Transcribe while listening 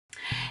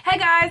Hey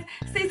guys,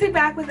 Cece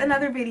back with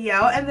another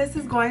video, and this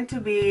is going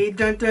to be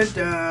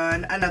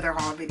another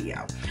haul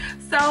video.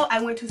 So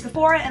I went to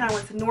Sephora and I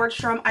went to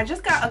Nordstrom. I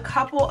just got a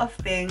couple of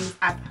things,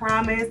 I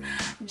promise.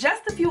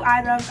 Just a few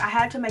items. I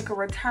had to make a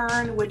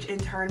return, which in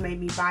turn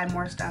made me buy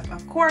more stuff,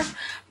 of course.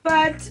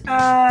 But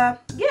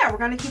yeah, we're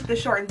gonna keep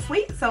this short and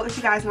sweet. So if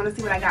you guys want to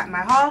see what I got in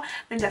my haul,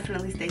 then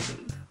definitely stay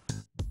tuned.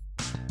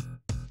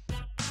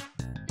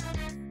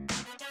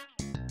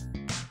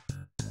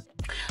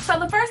 So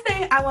the first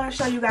thing I want to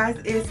show you guys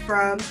is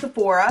from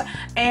Sephora,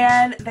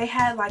 and they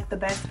had like the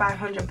best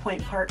 500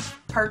 point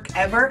perk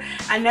ever.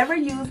 I never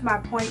use my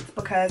points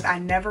because I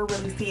never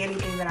really see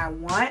anything that I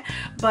want,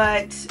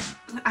 but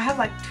I have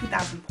like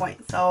 2,000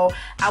 points, so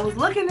I was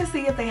looking to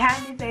see if they had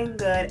anything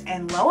good,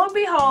 and lo and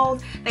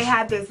behold, they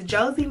had this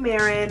Josie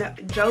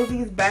Maran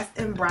Josie's Best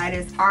and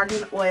Brightest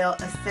Argan Oil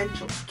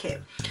Essentials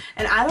Kit.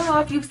 And I don't know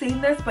if you've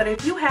seen this, but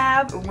if you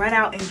have, run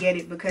out and get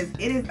it because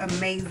it is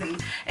amazing.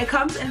 It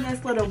comes in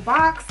this little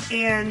box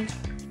and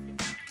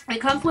it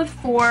comes with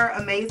 4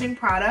 amazing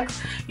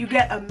products. You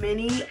get a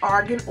mini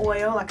argan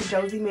oil, like a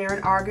Josie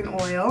Maran argan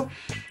oil.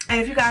 And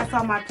if you guys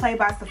saw my Play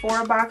by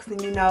Sephora box,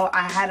 then you know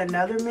I had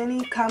another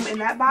mini come in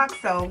that box,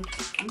 so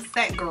I'm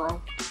set,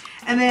 girl.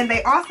 And then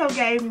they also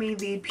gave me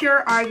the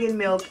Pure Argan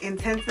Milk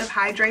Intensive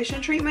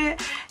Hydration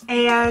Treatment.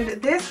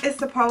 And this is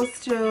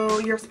supposed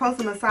to, you're supposed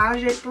to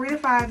massage it 3 to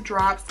 5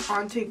 drops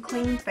onto a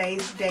clean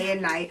face day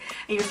and night.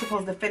 And you're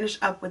supposed to finish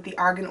up with the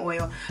argan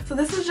oil. So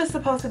this is just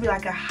supposed to be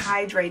like a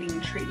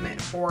hydrating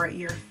treatment for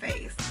your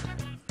face.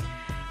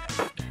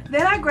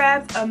 Then I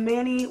grabbed a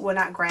mini, well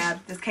not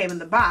grabbed, this came in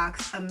the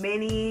box, a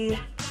mini,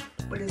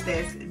 what is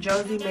this,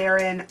 Josie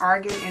Maran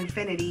Argan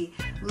Infinity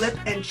Lip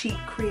and Cheek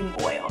Cream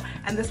Oil.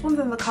 And this one's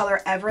in the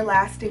color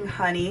Everlasting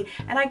Honey.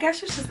 And I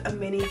guess it's just a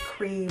mini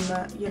cream,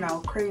 you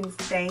know, cream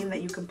stain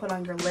that you can put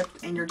on your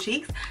lips and your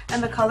cheeks.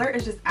 And the color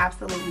is just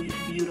absolutely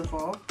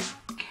beautiful.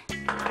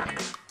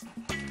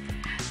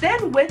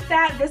 Then with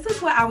that, this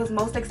is what I was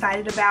most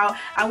excited about.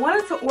 I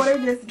wanted to order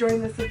this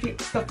during the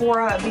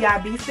Sephora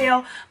VIB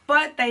sale,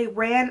 but they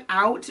ran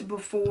out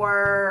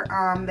before,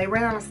 they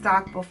ran out of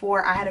stock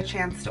before I had a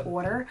chance to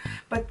order.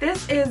 But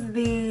this is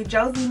the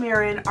Josie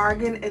Maran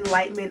Argan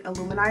Enlightenment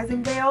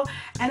Illuminizing Veil,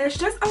 and it's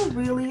just a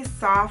really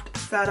soft,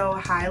 subtle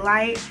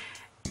highlight.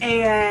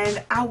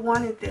 And I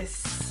wanted this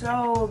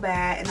so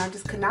bad, and I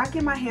just could not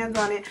get my hands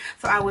on it.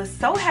 So I was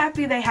so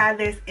happy they had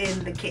this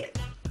in the kit.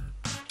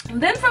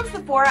 And then from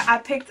Sephora, I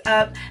picked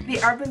up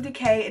the Urban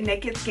Decay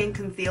Naked Skin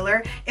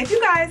Concealer. If you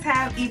guys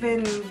have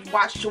even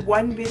watched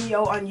one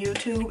video on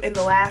YouTube in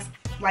the last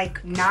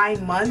like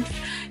 9 months,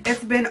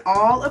 it's been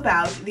all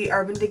about the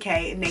Urban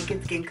Decay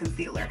Naked Skin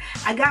Concealer.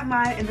 I got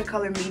mine in the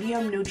color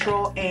medium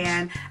neutral,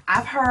 and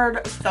I've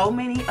heard so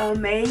many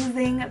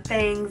amazing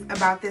things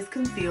about this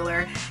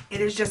concealer.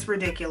 It is just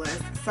ridiculous.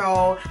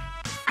 So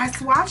I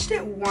swatched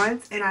it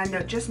once, and I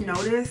just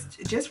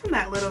noticed, just from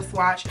that little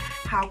swatch,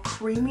 how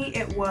creamy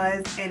it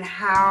was and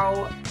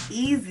how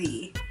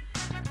easy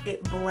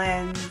it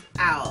blends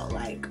out.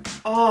 Like,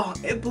 oh,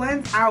 it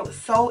blends out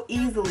so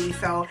easily.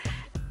 So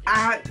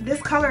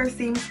this color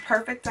seems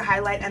perfect to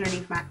highlight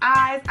underneath my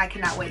eyes. I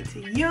cannot wait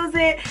to use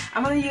it.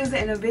 I'm going to use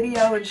it in a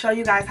video and show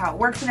you guys how it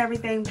works and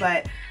everything,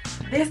 but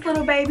this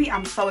little baby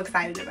I'm so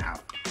excited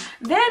about.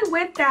 Then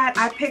with that,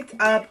 I picked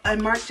up a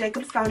Marc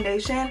Jacobs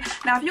foundation.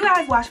 Now, if you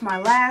guys watched my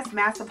last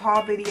massive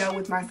haul video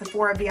with my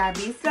Sephora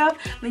VIB stuff,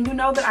 then you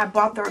know that I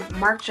bought the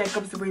Marc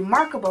Jacobs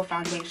Remarkable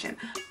foundation,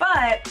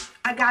 but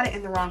I got it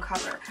in the wrong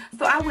color.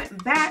 So I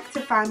went back to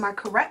find my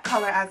correct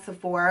color at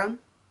Sephora.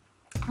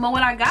 But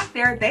when I got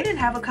there, they didn't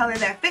have a color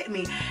that fit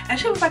me. And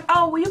she was like,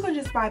 oh, well, you can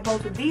just buy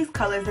both of these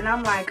colors. And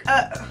I'm like,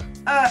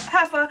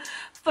 heifer,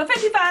 for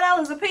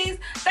 $55 a piece,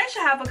 they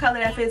should have a color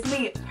that fits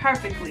me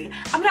perfectly.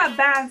 I'm not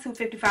buying 2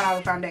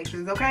 $55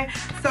 foundations, okay?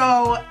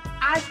 So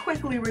I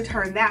quickly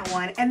returned that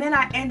one, and then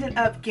I ended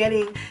up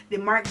getting the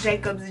Marc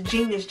Jacobs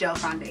Genius Gel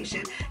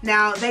foundation.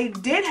 Now, they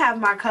did have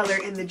my color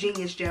in the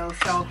Genius Gel,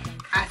 so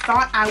I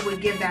thought I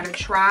would give that a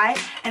try.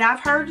 And I've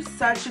heard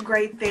such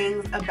great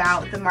things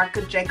about the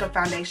Marc Jacobs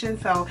foundation,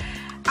 so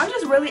I'm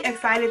just really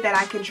excited that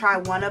I can try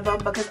one of them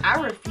because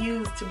I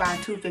refuse to buy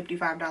 2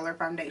 $55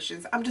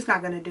 foundations. I'm just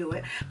not going to do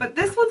it. But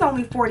this was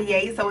only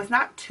 $48, so it's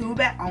not too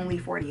bad. Only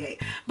 $48.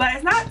 But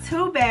it's not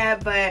too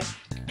bad, but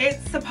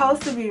it's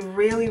supposed to be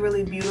really,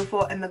 really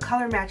beautiful, and the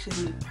color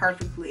matches me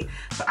perfectly.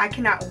 So I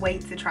cannot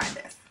wait to try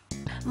this.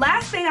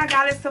 Last thing I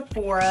got at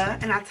Sephora,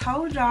 and I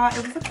told y'all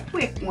it was a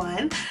quick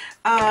one.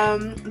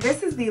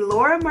 This is the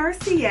Laura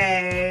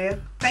Mercier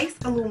Face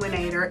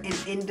Illuminator in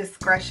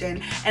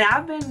Indiscretion. And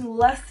I've been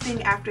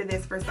lusting after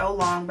this for so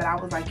long, but I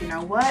was like, you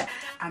know what?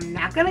 I'm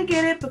not going to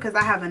get it because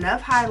I have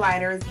enough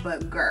highlighters,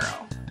 but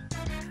girl,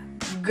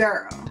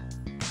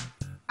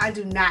 I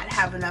do not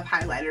have enough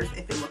highlighters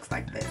if it looks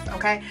like this,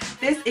 okay?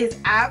 This is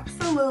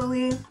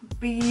absolutely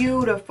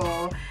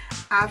beautiful.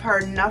 I've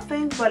heard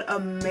nothing but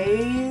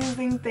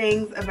amazing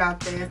things about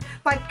this.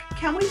 Like,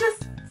 can we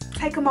just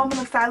take a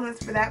moment of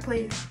silence for that,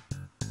 please?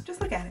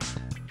 Just look at it.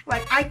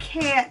 Like, I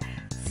can't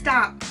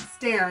stop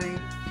staring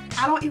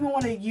I don't even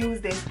want to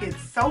use this.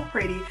 It's so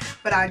pretty,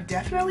 but I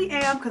definitely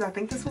am because I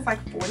think this was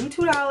like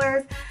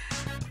 $42.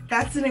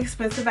 That's an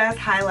expensive ass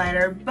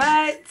highlighter,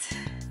 but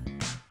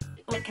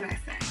what can I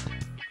say?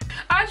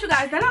 Alright you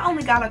guys, then I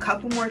only got a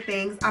couple more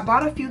things. I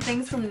bought a few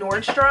things from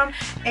Nordstrom,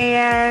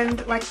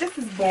 and like, this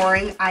is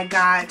boring. I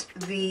got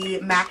the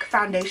MAC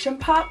foundation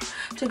pump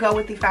to go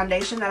with the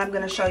foundation that I'm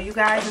going to show you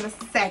guys in a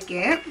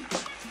second.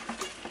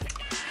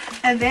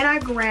 And then I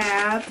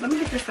grabbed, let me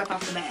get this stuff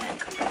off the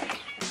bag.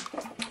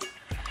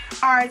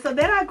 Alright, so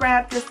then I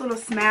grabbed this little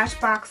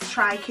Smashbox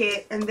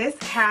tri-kit, and this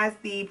has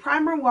the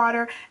primer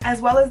water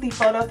as well as the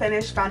photo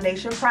finish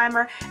foundation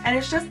primer, and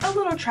it's just a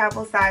little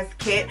travel size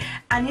kit.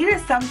 I needed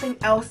something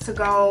else to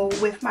go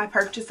with my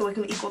purchase so it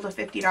can equal to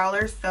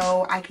 $50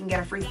 so I can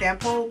get a free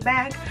sample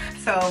bag,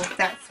 so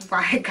that's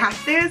why I got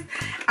this.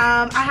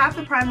 I have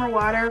the primer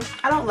water.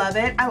 I don't love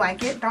it. I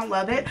like it, don't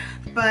love it,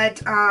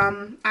 but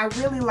I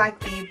really like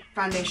the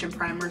foundation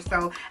primer,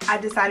 so I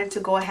decided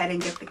to go ahead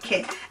and get the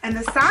kit. And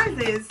the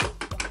sizes,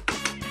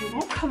 it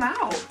won't come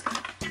out.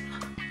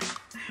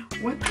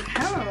 What the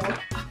hell?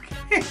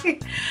 Okay.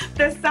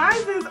 The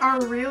sizes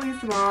are really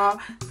small,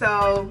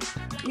 so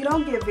you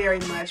don't get very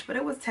much, but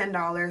it was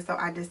 $10, so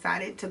I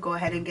decided to go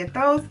ahead and get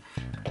those.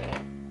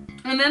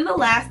 And then the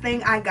last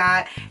thing I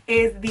got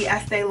is the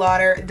Estee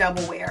Lauder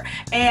Double Wear.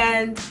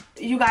 And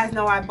you guys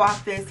know I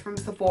bought this from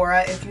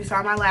Sephora if you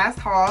saw my last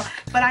haul,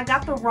 but I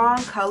got the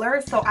wrong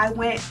color, so I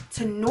went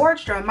to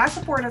Nordstrom. My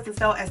Sephora doesn't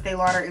sell Estee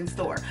Lauder in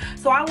store,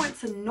 so I went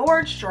to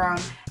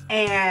Nordstrom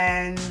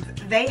and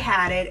they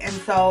had it, and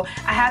so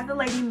I had the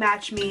lady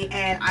match me,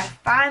 and I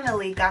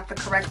finally got the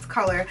correct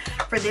color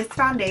for this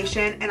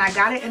foundation, and I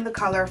got it in the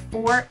color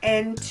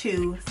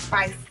 4N2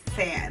 Spice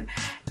Sand.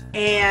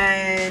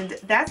 And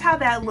that's how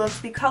that looks.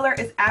 The color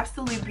is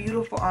absolutely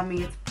beautiful on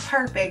me. It's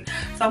perfect.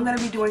 So I'm going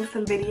to be doing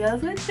some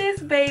videos with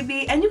this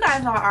baby. And you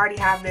guys know I already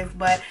have this,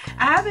 but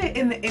I have it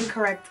in the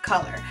incorrect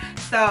color.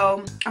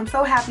 So I'm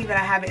so happy that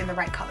I have it in the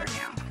right color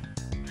now.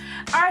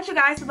 Alright you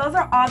guys, so those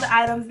are all the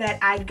items that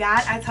I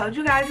got. I told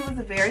you guys it was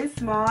a very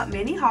small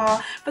mini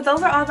haul, but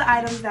those are all the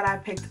items that I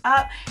picked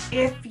up.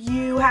 If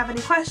you have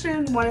any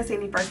questions, want to see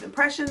any first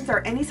impressions, or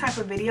any type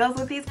of videos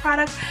with these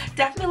products,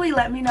 definitely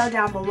let me know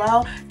down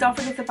below. Don't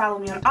forget to follow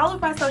me on all of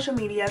my social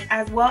medias,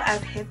 as well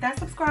as hit that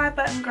subscribe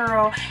button,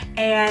 girl,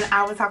 and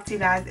I will talk to you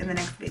guys in the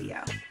next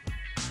video.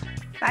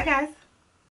 Bye guys.